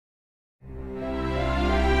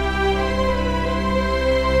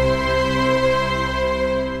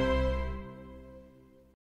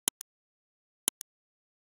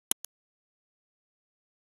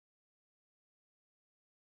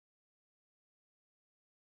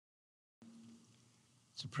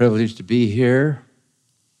It's a privilege to be here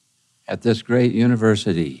at this great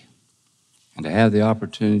university and to have the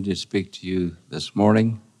opportunity to speak to you this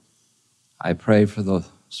morning. I pray for the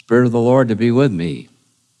Spirit of the Lord to be with me.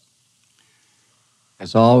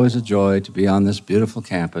 It's always a joy to be on this beautiful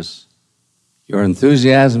campus. Your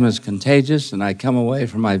enthusiasm is contagious, and I come away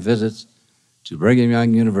from my visits to Brigham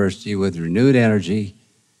Young University with renewed energy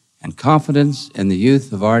and confidence in the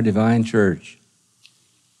youth of our divine church.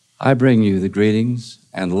 I bring you the greetings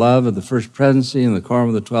and love of the First Presidency and the Quorum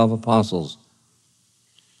of the 12 Apostles.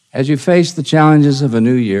 As you face the challenges of a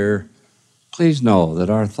new year, please know that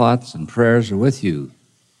our thoughts and prayers are with you.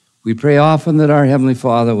 We pray often that our Heavenly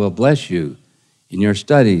Father will bless you in your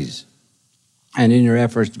studies and in your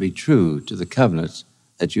efforts to be true to the covenants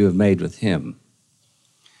that you have made with Him.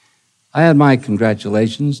 I add my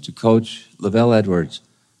congratulations to Coach Lavelle Edwards,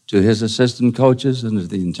 to his assistant coaches, and to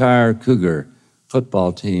the entire Cougar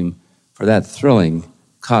football team for that thrilling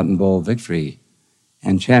Cotton Bowl victory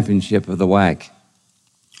and championship of the WAC.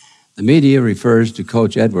 The media refers to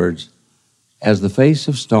Coach Edwards as the face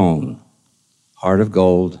of stone, heart of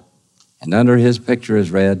gold, and under his picture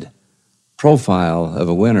is read, profile of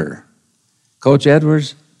a winner. Coach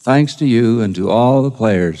Edwards, thanks to you and to all the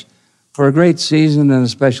players for a great season, and a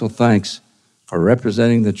special thanks for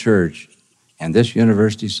representing the church and this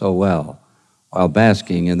university so well while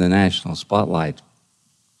basking in the national spotlight.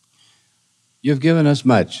 You've given us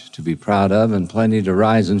much to be proud of and plenty to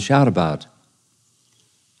rise and shout about.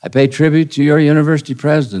 I pay tribute to your university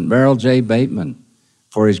president, Merrill J. Bateman,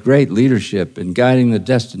 for his great leadership in guiding the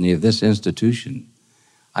destiny of this institution.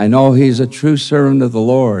 I know he's a true servant of the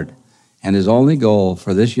Lord, and his only goal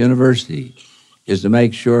for this university is to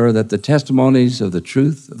make sure that the testimonies of the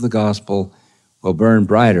truth of the gospel will burn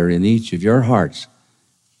brighter in each of your hearts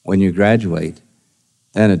when you graduate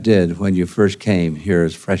than it did when you first came here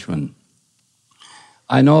as freshmen.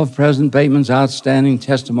 I know of President Bateman's outstanding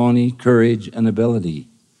testimony, courage, and ability.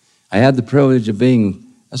 I had the privilege of being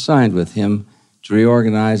assigned with him to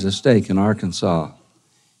reorganize a stake in Arkansas.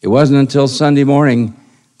 It wasn't until Sunday morning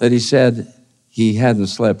that he said he hadn't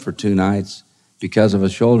slept for 2 nights because of a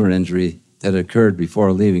shoulder injury that occurred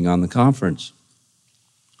before leaving on the conference.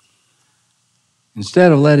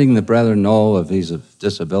 Instead of letting the brethren know of his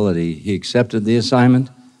disability, he accepted the assignment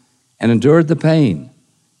and endured the pain.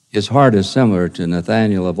 His heart is similar to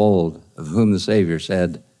Nathanael of old, of whom the Savior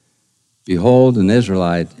said, "Behold an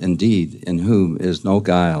Israelite indeed, in whom is no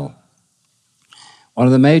guile." One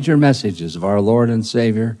of the major messages of our Lord and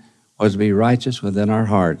Savior was to be righteous within our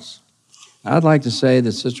hearts. I'd like to say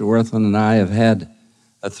that Sister Wirthlin and I have had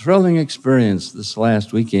a thrilling experience this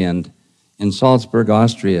last weekend in Salzburg,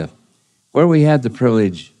 Austria, where we had the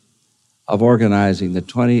privilege of organizing the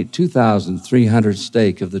 2,300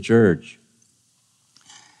 stake of the church.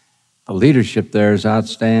 The leadership there is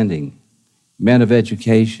outstanding, men of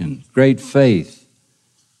education, great faith,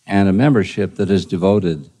 and a membership that is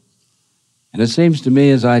devoted. And it seems to me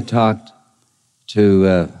as I talked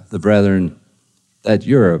to the brethren that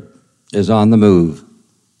Europe is on the move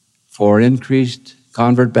for increased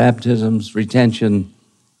convert baptisms, retention,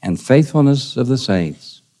 and faithfulness of the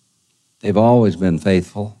saints. They've always been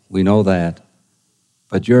faithful, we know that,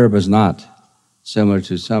 but Europe is not, similar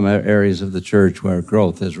to some areas of the church where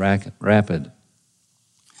growth is rapid.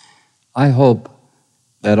 I hope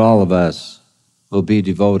that all of us will be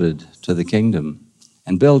devoted to the kingdom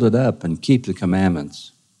and build it up and keep the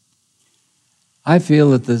commandments. I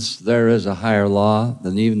feel that there is a higher law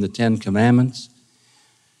than even the 10 Commandments,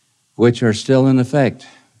 which are still in effect.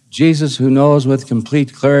 Jesus, who knows with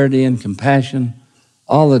complete clarity and compassion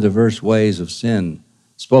all the diverse ways of sin,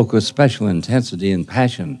 spoke with special intensity and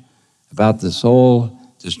passion about the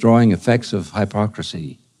soul-destroying effects of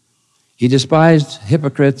hypocrisy. He despised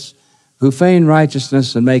hypocrites who feign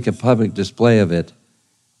righteousness and make a public display of it,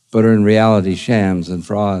 but are in reality shams and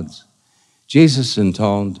frauds. Jesus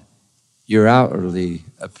intoned, "You outwardly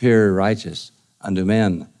appear righteous unto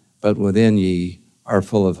men, but within ye are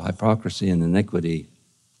full of hypocrisy and iniquity."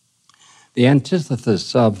 The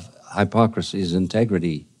antithesis of hypocrisy is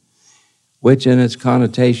integrity, which in its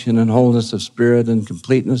connotation and wholeness of spirit and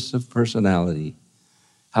completeness of personality.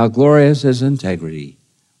 How glorious is integrity!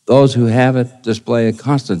 Those who have it display a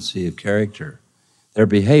constancy of character. Their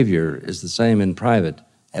behavior is the same in private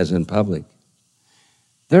as in public.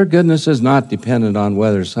 Their goodness is not dependent on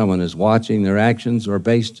whether someone is watching their actions or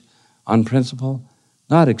based on principle,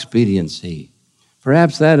 not expediency.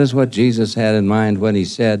 Perhaps that is what Jesus had in mind when he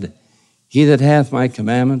said, "He that hath my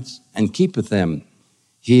commandments and keepeth them,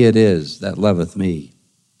 he it is that loveth me."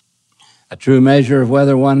 A true measure of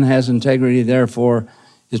whether one has integrity, therefore,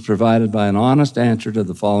 is provided by an honest answer to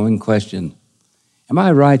the following question: Am I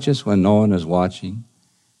righteous when no one is watching?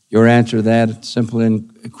 Your answer to that simple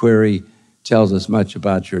inquiry tells us much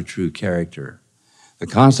about your true character. The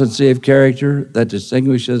constancy of character that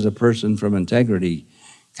distinguishes a person from integrity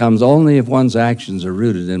comes only if one's actions are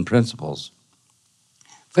rooted in principles.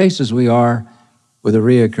 Faced as we are with a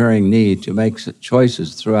reoccurring need to make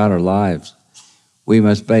choices throughout our lives, we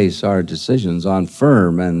must base our decisions on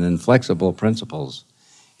firm and inflexible principles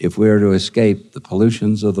if we are to escape the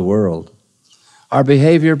pollutions of the world. Our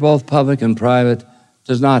behavior, both public and private,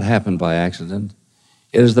 does not happen by accident.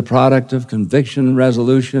 It is the product of conviction,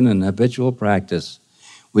 resolution, and habitual practice.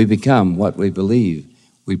 We become what we believe.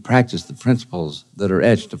 We practice the principles that are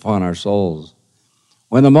etched upon our souls.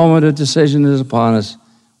 When the moment of decision is upon us,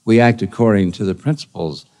 we act according to the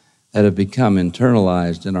principles that have become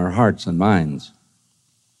internalized in our hearts and minds.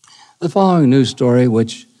 The following news story,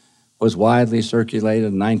 which was widely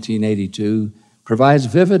circulated in 1982, provides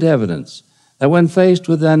vivid evidence that when faced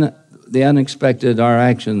with the unexpected, our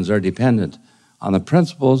actions are dependent on the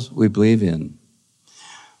principles we believe in.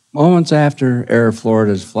 Moments after Air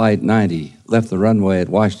Florida's Flight 90 left the runway at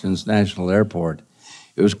Washington's National Airport,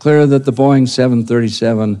 it was clear that the Boeing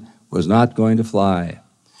 737 was not going to fly.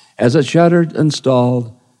 As it shuddered and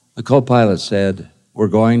stalled, the co-pilot said, "We're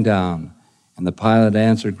going down," and the pilot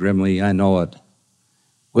answered grimly, "I know it."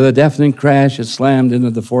 With a deafening crash, it slammed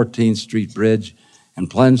into the 14th Street Bridge and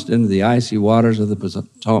plunged into the icy waters of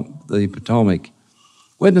the Potomac.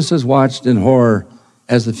 Witnesses watched in horror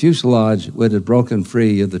as the fuselage, which had broken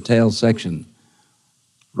free of the tail section,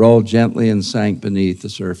 rolled gently and sank beneath the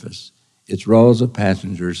surface, its rows of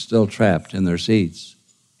passengers still trapped in their seats.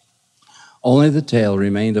 Only the tail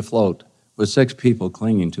remained afloat, with 6 people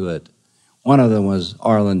clinging to it. One of them was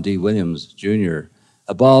Arlen D. Williams, Jr.,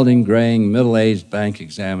 a balding, graying, middle-aged bank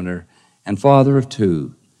examiner and father of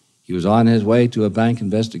 2. He was on his way to a bank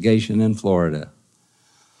investigation in Florida.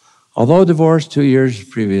 Although divorced 2 years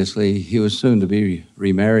previously, he was soon to be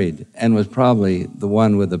remarried and was probably the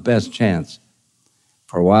one with the best chance.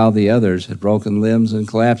 For while the others had broken limbs and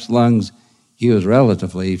collapsed lungs, he was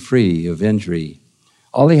relatively free of injury.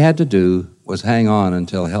 All he had to do was hang on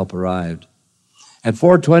until help arrived. At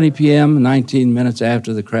 4:20 p.m., 19 minutes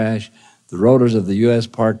after the crash, the rotors of the U.S.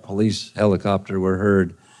 Park Police helicopter were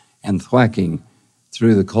heard and thwacking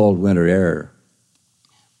through the cold winter air.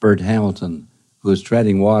 Bert Hamilton, who was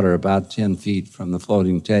treading water about 10 feet from the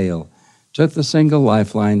floating tail, took the single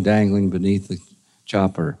lifeline dangling beneath the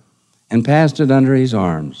chopper and passed it under his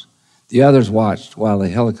arms. The others watched while the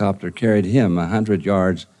helicopter carried him 100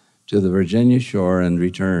 yards to the Virginia shore and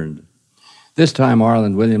returned. This time,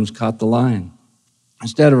 Arlen Williams caught the line.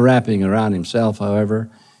 Instead of wrapping around himself, however,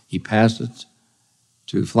 he passed it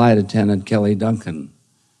to flight attendant Kelly Duncan.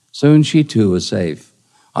 Soon she too was safe.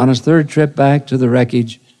 On his 3rd trip back to the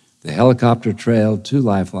wreckage, the helicopter trailed 2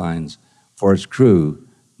 lifelines, for its crew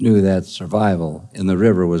knew that survival in the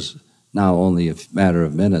river was now only a matter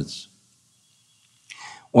of minutes.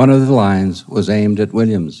 One of the lines was aimed at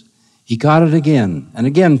Williams. He caught it again and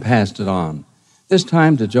again passed it on, this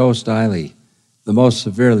time to Joe Stiley, the most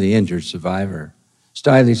severely injured survivor.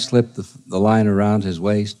 Stiley slipped the line around his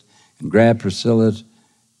waist and grabbed Priscilla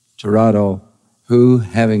Tirado, who,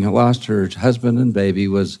 having lost her husband and baby,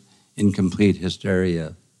 was in complete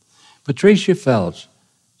hysteria. Patricia Felch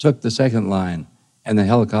took the 2nd line, and the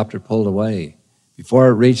helicopter pulled away. Before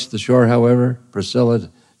it reached the shore, however, Priscilla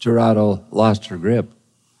Tirado lost her grip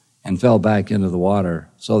and fell back into the water,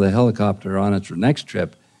 so the helicopter on its next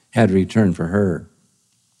trip had to return for her.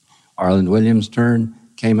 Arlen Williams' turn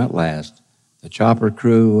came at last. The chopper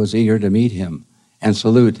crew was eager to meet him and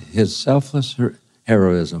salute his selfless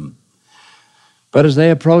heroism. But as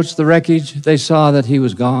they approached the wreckage, they saw that he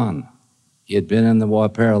was gone. He had been in the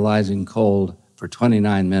paralyzing cold for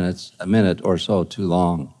 29 minutes, a minute or so too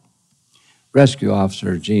long. Rescue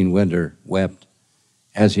Officer Gene Winder wept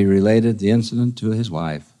as he related the incident to his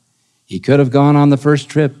wife. "He could have gone on the first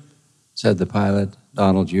trip," said the pilot,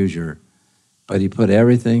 Donald User, "but he put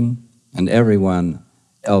everything and everyone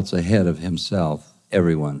else ahead of himself,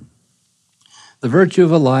 everyone." The virtue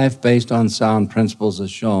of a life based on sound principles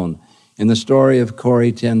is shown in the story of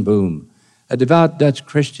Corrie ten Boom, a devout Dutch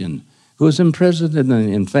Christian who was imprisoned in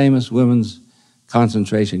the infamous women's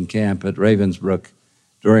concentration camp at Ravensbrück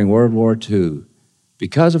during World War II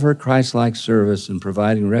because of her Christ-like service in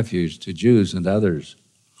providing refuge to Jews and others.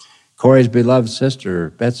 Corrie's beloved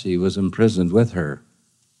sister, Betsy, was imprisoned with her.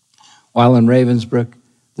 While in Ravensbrück,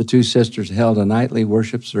 the 2 sisters held a nightly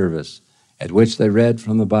worship service at which they read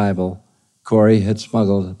from the Bible Corrie had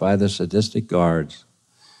smuggled by the sadistic guards.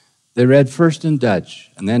 They read first in Dutch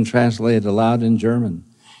and then translated aloud in German.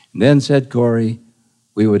 And then said Corrie,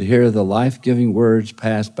 we would hear the life-giving words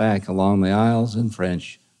passed back along the aisles in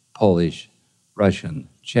French, Polish, Russian,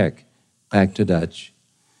 Czech, back to Dutch.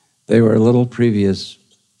 They were little previews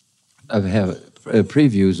of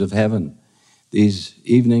heaven, these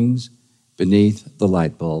evenings beneath the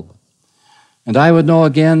light bulb. And I would know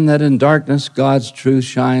again that in darkness God's truth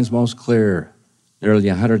shines most clear. Nearly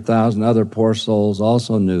 100,000 other poor souls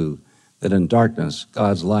also knew that in darkness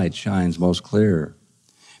God's light shines most clear.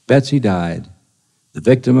 Betsy died, the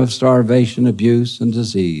victim of starvation, abuse, and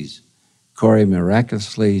disease. Corey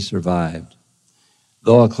miraculously survived.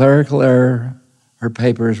 Though a clerical error, her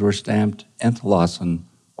papers were stamped Entlassen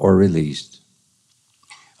or released.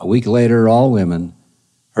 A week later, all women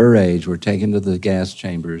her age were taken to the gas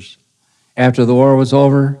chambers. After the war was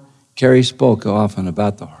over, Carrie spoke often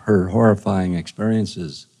about her horrifying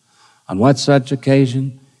experiences. On one such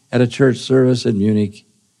occasion, at a church service in Munich,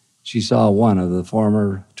 she saw one of the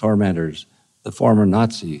former tormentors, the former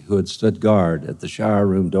Nazi who had stood guard at the shower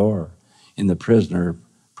room door in the prisoner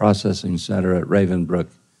processing center at Ravensbrück.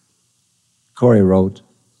 Corey wrote,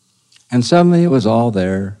 "And suddenly it was all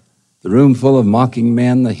there, the room full of mocking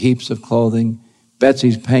men, the heaps of clothing,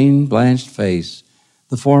 Betsy's pain-blanched face.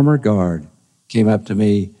 The former guard came up to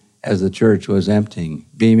me as the church was emptying,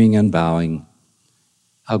 beaming and bowing.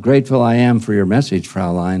 'How grateful I am for your message,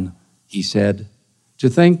 Fraulein,' he said. 'To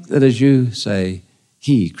think that, as you say,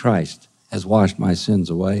 he, Christ, has washed my sins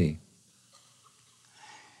away.'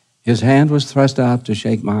 His hand was thrust out to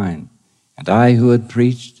shake mine, and I, who had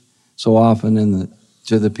preached so often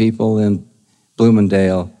to the people in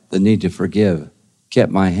Bloomingdale the need to forgive,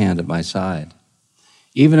 kept my hand at my side.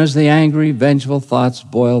 Even as the angry, vengeful thoughts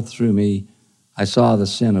boiled through me, I saw the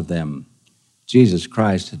sin of them. Jesus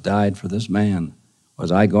Christ had died for this man.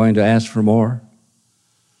 Was I going to ask for more?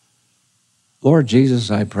 Lord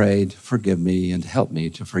Jesus, I prayed, forgive me and help me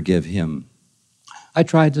to forgive him. I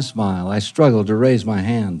tried to smile. I struggled to raise my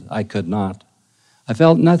hand. I could not. I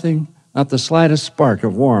felt nothing, not the slightest spark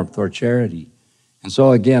of warmth or charity. And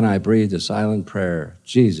so again I breathed a silent prayer.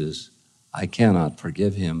 Jesus, I cannot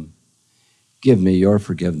forgive him. Give me your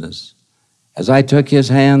forgiveness. As I took his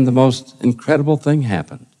hand, the most incredible thing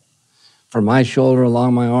happened. From my shoulder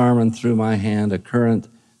along my arm and through my hand, a current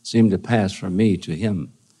seemed to pass from me to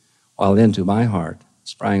him, while into my heart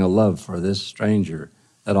sprang a love for this stranger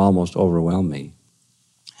that almost overwhelmed me.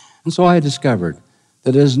 And so I discovered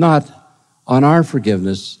that it is not on our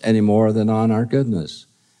forgiveness any more than on our goodness,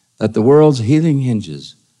 that the world's healing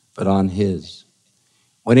hinges, but on his.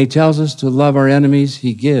 When he tells us to love our enemies,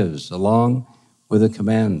 he gives, along with a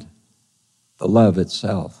command, the love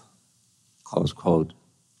itself." Close quote.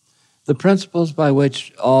 The principles by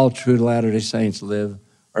which all true Latter-day Saints live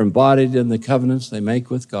are embodied in the covenants they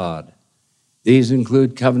make with God. These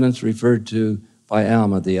include covenants referred to by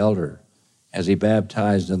Alma the elder as he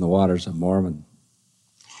baptized in the waters of Mormon.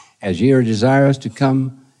 As ye are desirous to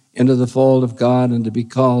come into the fold of God and to be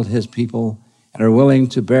called his people, and are willing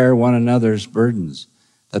to bear one another's burdens,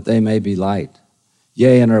 that they may be light.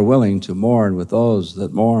 Yea, and are willing to mourn with those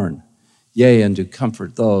that mourn. Yea, and to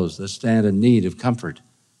comfort those that stand in need of comfort,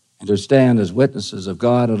 and to stand as witnesses of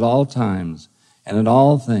God at all times, and in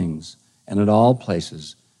all things, and in all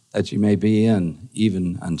places, that ye may be in,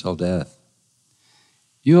 even until death.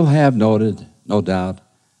 You'll have noted, no doubt,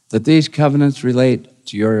 that these covenants relate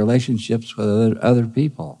to your relationships with other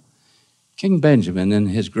people. King Benjamin, in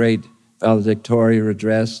his great valedictory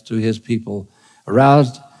address to his people,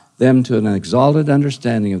 aroused them to an exalted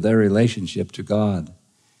understanding of their relationship to God.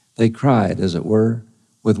 They cried, as it were,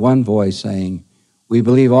 with one voice, saying, "We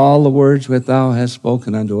believe all the words which thou hast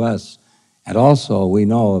spoken unto us, and also we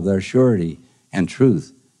know of their surety and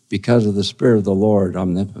truth, because of the Spirit of the Lord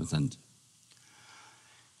omnipotent,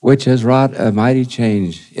 which has wrought a mighty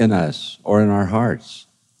change in us, or in our hearts,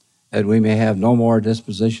 that we may have no more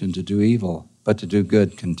disposition to do evil, but to do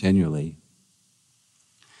good continually."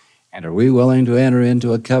 And are we willing to enter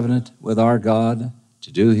into a covenant with our God,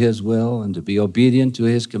 to do his will, and to be obedient to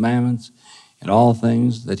his commandments in all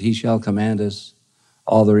things that he shall command us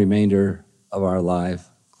all the remainder of our life?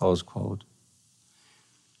 Close quote.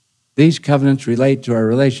 These covenants relate to our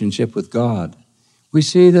relationship with God. We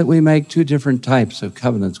see that we make two different types of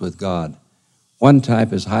covenants with God. One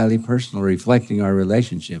type is highly personal, reflecting our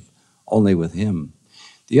relationship only with him.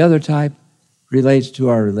 The other type relates to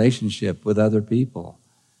our relationship with other people.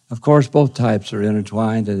 Of course, both types are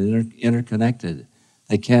intertwined and interconnected.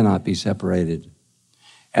 They cannot be separated.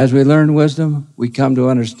 As we learn wisdom, we come to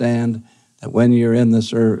understand that when you're in the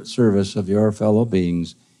service of your fellow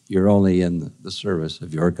beings, you're only in the service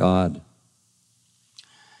of your God.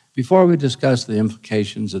 Before we discuss the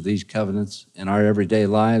implications of these covenants in our everyday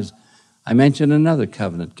lives, I mention another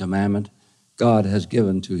covenant commandment God has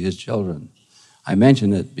given to his children. I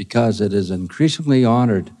mention it because it is increasingly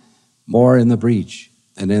honored more in the breach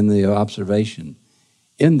than in the observation,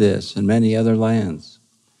 in this and many other lands.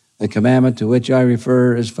 The commandment to which I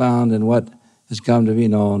refer is found in what has come to be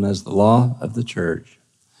known as the law of the church.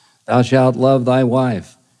 Thou shalt love thy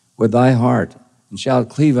wife with thy heart, and shalt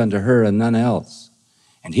cleave unto her and none else.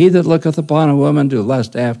 And he that looketh upon a woman to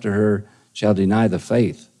lust after her shall deny the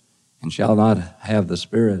faith, and shall not have the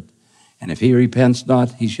Spirit. And if he repents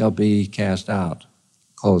not, he shall be cast out.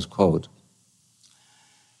 Close quote.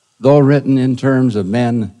 Though written in terms of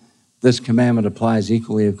men, this commandment applies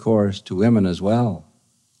equally, of course, to women as well.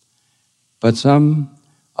 But some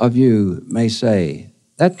of you may say,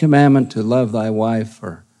 that commandment to love thy wife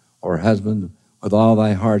or husband with all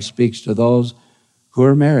thy heart speaks to those who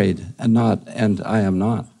are married and I am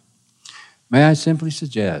not. May I simply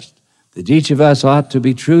suggest that each of us ought to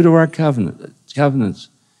be true to our covenants,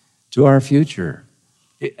 to our future,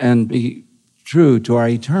 and be true to our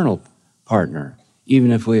eternal partner,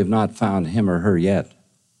 even if we have not found him or her yet.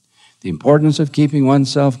 The importance of keeping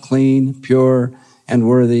oneself clean, pure, and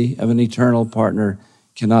worthy of an eternal partner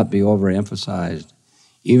cannot be overemphasized.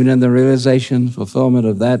 Even in the realization, fulfillment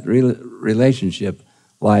of that relationship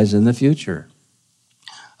lies in the future.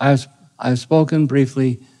 I've spoken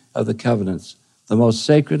briefly of the covenants, the most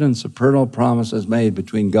sacred and supernal promises made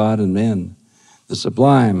between God and men, the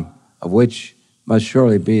sublime of which must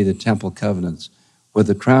surely be the temple covenants, with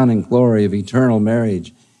the crowning glory of eternal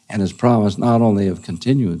marriage and his promise not only of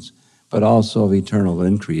continuance, but also of eternal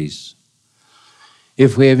increase.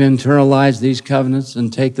 If we have internalized these covenants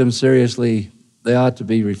and take them seriously, they ought to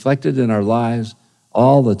be reflected in our lives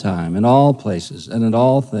all the time, in all places, and in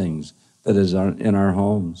all things that is in our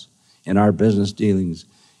homes, in our business dealings,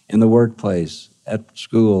 in the workplace, at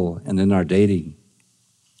school, and in our dating.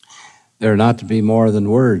 They're not to be more than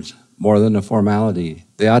words, more than a formality.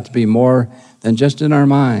 They ought to be more than just in our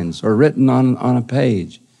minds or written on a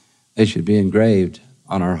page. They should be engraved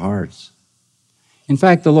on our hearts. In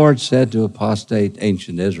fact, the Lord said to apostate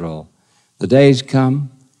ancient Israel, "The days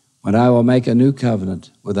come when I will make a new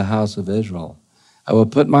covenant with the house of Israel. I will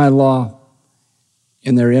put my law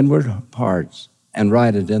in their inward parts and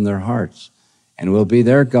write it in their hearts, and will be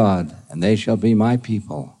their God, and they shall be my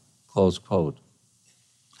people." Close quote.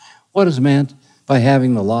 What is meant by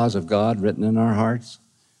having the laws of God written in our hearts?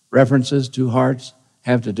 References to hearts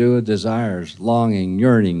have to do with desires, longing,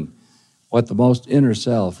 yearning, what the most inner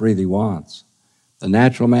self really wants. The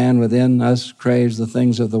natural man within us craves the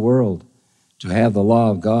things of the world. To have the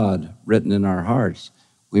law of God written in our hearts,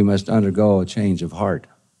 we must undergo a change of heart.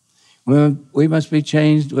 We must be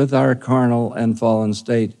changed with our carnal and fallen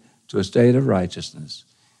state to a state of righteousness.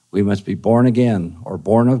 We must be born again, or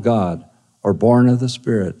born of God, or born of the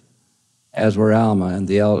Spirit, as were Alma and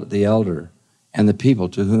the elder and the people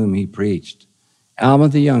to whom he preached. Alma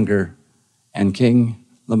the younger and King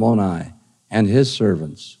Lamoni and his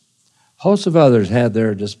servants. Hosts of others had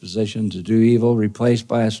their disposition to do evil replaced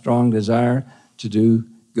by a strong desire to do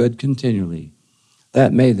good continually.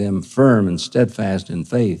 That made them firm and steadfast in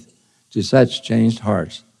faith. To such changed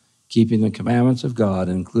hearts, keeping the commandments of God,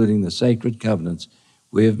 including the sacred covenants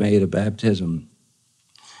we have made at baptism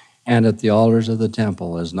and at the altars of the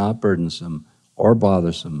temple, is not burdensome or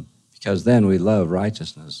bothersome, because then we love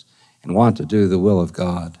righteousness and want to do the will of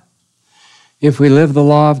God. If we live the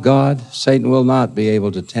law of God, Satan will not be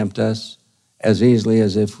able to tempt us as easily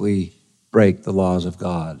as if we break the laws of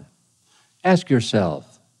God. Ask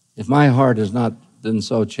yourself, if my heart has not been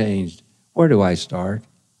so changed, where do I start?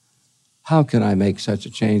 How can I make such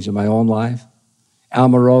a change in my own life?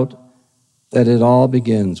 Alma wrote that it all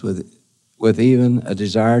begins with even a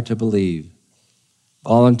desire to believe,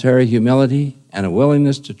 voluntary humility, and a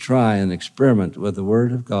willingness to try and experiment with the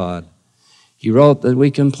Word of God. He wrote that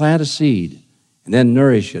we can plant a seed and then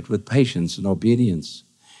nourish it with patience and obedience.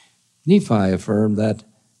 Nephi affirmed that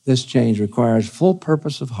this change requires full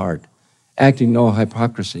purpose of heart, acting no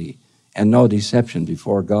hypocrisy and no deception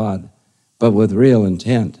before God, but with real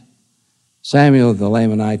intent. Samuel the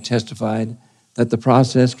Lamanite testified that the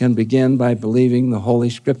process can begin by believing the Holy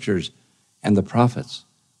Scriptures and the prophets,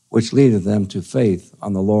 which leadeth them to faith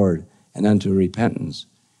on the Lord and unto repentance,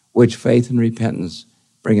 which faith and repentance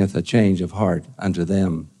bringeth a change of heart unto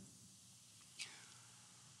them.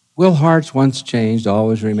 Will hearts once changed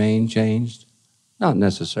always remain changed? Not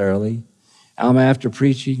necessarily. Alma, after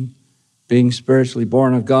preaching, being spiritually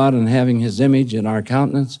born of God and having his image in our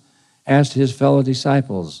countenance, asked his fellow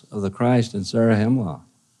disciples of the Christ in Zarahemla,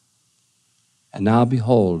 "And now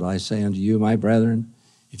behold, I say unto you, my brethren,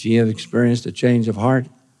 if ye have experienced a change of heart,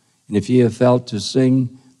 and if ye have felt to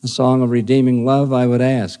sing the song of redeeming love, I would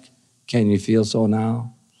ask, can you feel so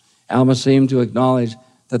now? Alma seemed to acknowledge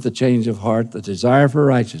that the change of heart, the desire for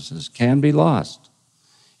righteousness, can be lost.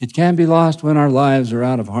 It can be lost when our lives are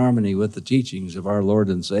out of harmony with the teachings of our Lord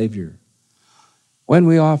and Savior. When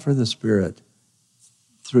we offer the Spirit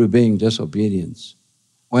through being disobedience,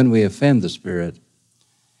 when we offend the Spirit,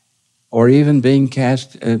 or even being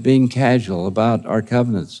casual about our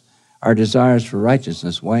covenants, our desires for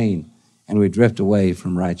righteousness wane, and we drift away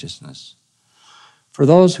from righteousness. For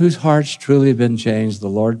those whose hearts truly have been changed, the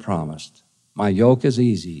Lord promised, my yoke is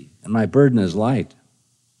easy and my burden is light.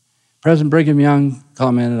 President Brigham Young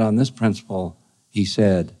commented on this principle. He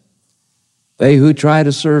said, they who try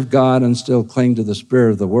to serve God and still cling to the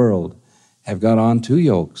spirit of the world have got on two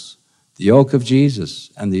yokes, the yoke of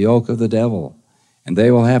Jesus and the yoke of the devil, and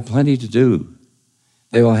they will have plenty to do.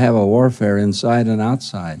 They will have a warfare inside and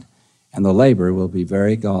outside, and the labor will be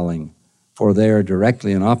very galling, for they are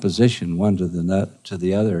directly in opposition one to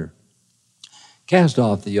the other. Cast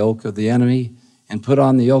off the yoke of the enemy and put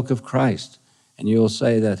on the yoke of Christ, and you will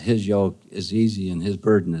say that his yoke is easy and his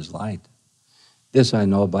burden is light. This I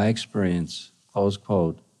know by experience." Close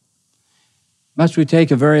quote. Must we take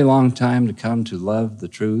a very long time to come to love the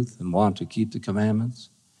truth and want to keep the commandments?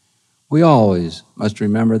 We always must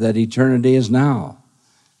remember that eternity is now,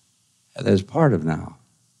 that is part of now,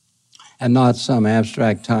 and not some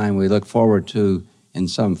abstract time we look forward to in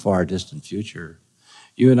some far distant future.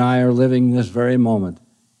 You and I are living this very moment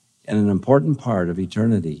in an important part of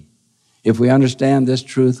eternity. If we understand this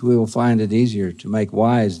truth, we will find it easier to make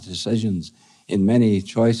wise decisions in many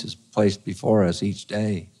choices placed before us each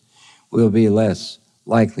day. We will be less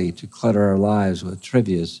likely to clutter our lives with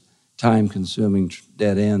trivial, time-consuming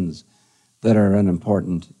dead ends that are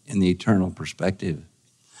unimportant in the eternal perspective.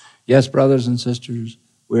 Yes, brothers and sisters,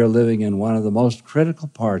 we are living in one of the most critical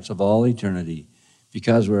parts of all eternity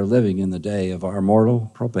because we are living in the day of our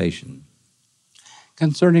mortal probation.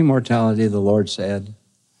 Concerning mortality, the Lord said,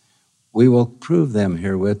 "We will prove them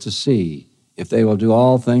herewith to see if they will do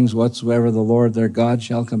all things whatsoever the Lord their God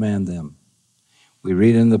shall command them." We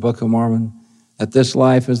read in the Book of Mormon that this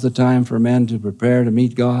life is the time for men to prepare to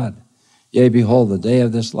meet God. Yea, behold, the day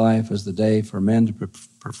of this life is the day for men to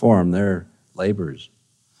perform their labors.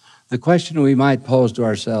 The question we might pose to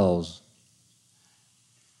ourselves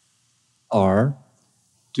are,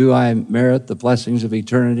 do I merit the blessings of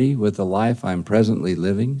eternity with the life I'm presently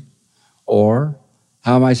living? Or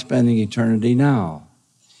how am I spending eternity now?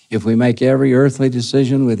 If we make every earthly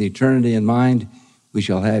decision with eternity in mind, we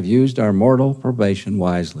shall have used our mortal probation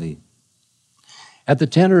wisely. At the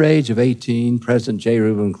tender age of 18, President J.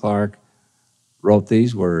 Reuben Clark wrote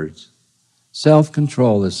these words,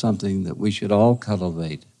 "Self-control is something that we should all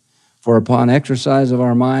cultivate, for upon exercise of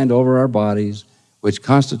our mind over our bodies, which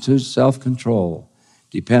constitutes self-control,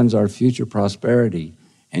 depends our future prosperity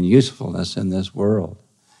and usefulness in this world,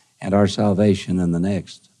 and our salvation in the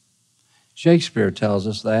next." Shakespeare tells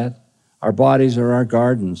us that our bodies are our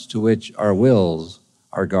gardens, to which our wills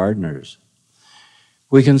are gardeners.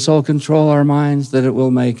 We can so control our minds that it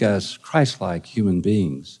will make us Christ-like human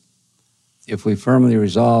beings. If we firmly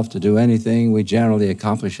resolve to do anything, we generally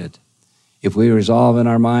accomplish it. If we resolve in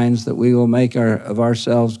our minds that we will make of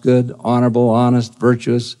ourselves good, honorable, honest,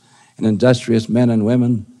 virtuous, and industrious men and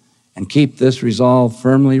women, and keep this resolve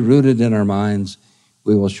firmly rooted in our minds,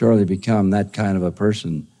 we will surely become that kind of a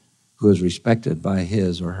person who is respected by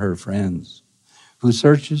his or her friends, who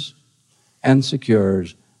searches and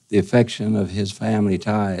secures the affection of his family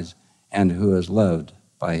ties, and who is loved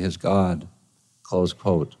by his God. Close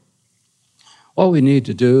quote. What we need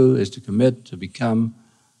to do is to commit to become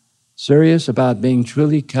serious about being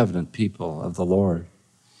truly covenant people of the Lord.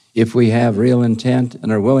 If we have real intent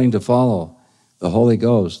and are willing to follow, the Holy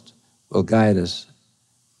Ghost will guide us,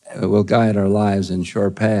 will guide our lives in sure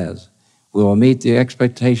paths. We will meet the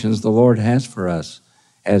expectations the Lord has for us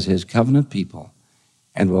as his covenant people,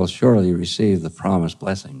 and will surely receive the promised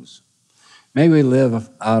blessings. May we live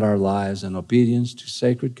out our lives in obedience to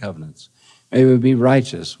sacred covenants. May we be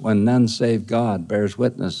righteous when none save God bears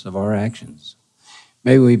witness of our actions.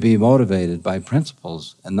 May we be motivated by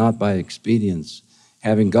principles and not by expedience,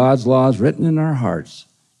 having God's laws written in our hearts,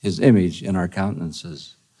 his image in our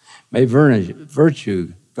countenances. May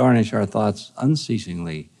virtue garnish our thoughts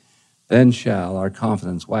unceasingly. Then shall our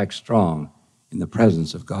confidence wax strong in the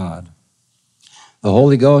presence of God. The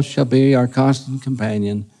Holy Ghost shall be our constant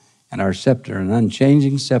companion and our scepter, an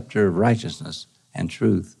unchanging scepter of righteousness and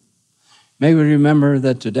truth. May we remember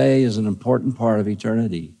that today is an important part of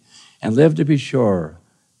eternity, and live to be sure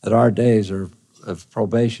that our days of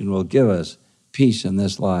probation will give us peace in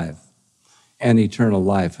this life and eternal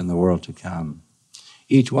life in the world to come.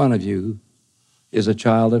 Each one of you is a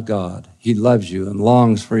child of God. He loves you and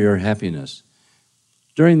longs for your happiness.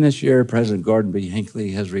 During this year, President Gordon B.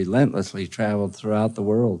 Hinckley has relentlessly traveled throughout the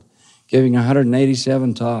world, giving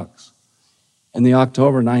 187 talks. In the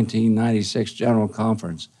October 1996 General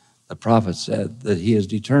Conference, the prophet said that he is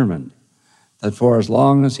determined that for as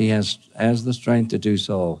long as he has the strength to do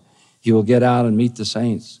so, he will get out and meet the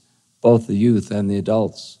saints, both the youth and the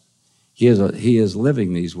adults. He is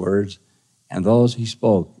living these words and those he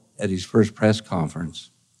spoke at his first press conference.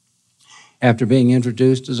 After being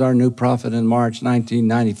introduced as our new prophet in March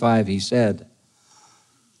 1995, he said,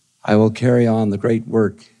 "I will carry on the great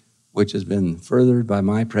work which has been furthered by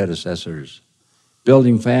my predecessors,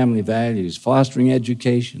 building family values, fostering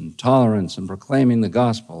education, tolerance, and proclaiming the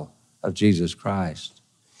gospel of Jesus Christ."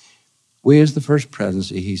 We as the First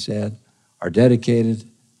Presidency, he said, are dedicated,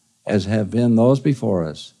 as have been those before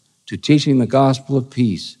us, to teaching the gospel of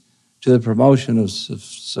peace, to the promotion of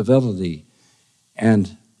civility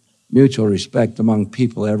and mutual respect among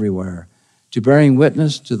people everywhere, to bearing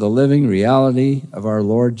witness to the living reality of our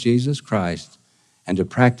Lord Jesus Christ, and to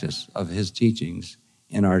practice of his teachings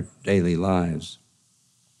in our daily lives.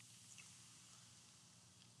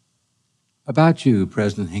 About you,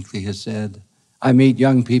 President Hinckley has said, "I meet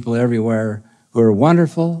young people everywhere who are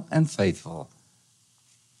wonderful and faithful.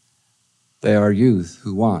 They are youth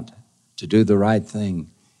who want to do the right thing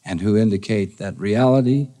and who indicate that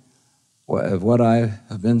reality of what I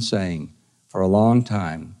have been saying for a long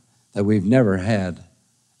time, that we've never had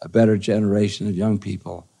a better generation of young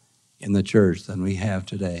people in the church than we have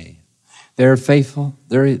today. They're faithful,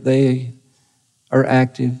 they are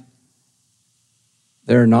active,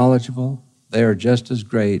 they're knowledgeable, they are just as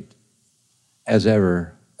great as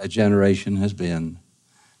ever a generation has been.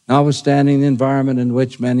 Notwithstanding the environment in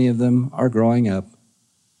which many of them are growing up,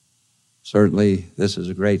 certainly this is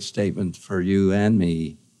a great statement for you and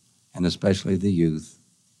me, and especially the youth.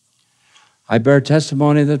 I bear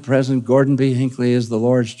testimony that President Gordon B. Hinckley is the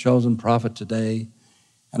Lord's chosen prophet today,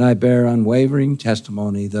 and I bear unwavering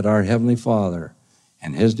testimony that our Heavenly Father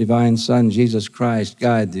and his divine Son, Jesus Christ,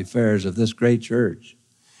 guide the affairs of this great church.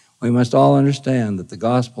 We must all understand that the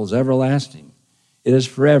gospel is everlasting. It is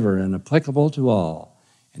forever and applicable to all,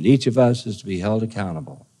 and each of us is to be held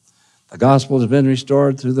accountable. The gospel has been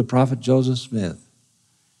restored through the prophet Joseph Smith.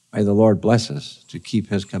 May the Lord bless us to keep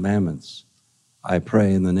his commandments. I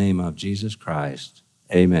pray in the name of Jesus Christ.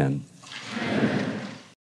 Amen.